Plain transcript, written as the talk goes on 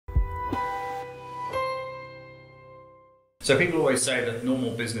So people always say that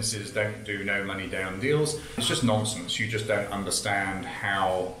normal businesses don't do no money down deals. It's just nonsense. You just don't understand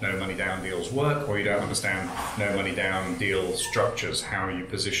how no money down deals work, or you don't understand no money down deal structures, how you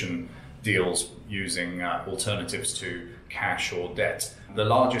position deals using alternatives to cash or debt. The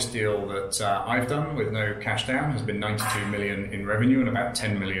largest deal that I've done with no cash down has been 92 million in revenue and about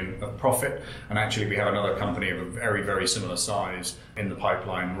 10 million of profit. And actually we have another company of a very, very similar size in the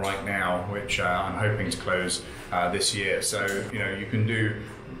pipeline right now, which I'm hoping to close this year. So, you can do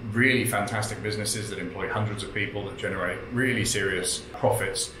really fantastic businesses that employ hundreds of people that generate really serious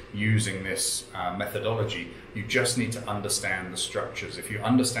profits using this methodology. You just need to understand the structures. If you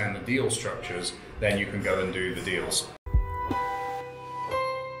understand the deal structures, then you can go and do the deals.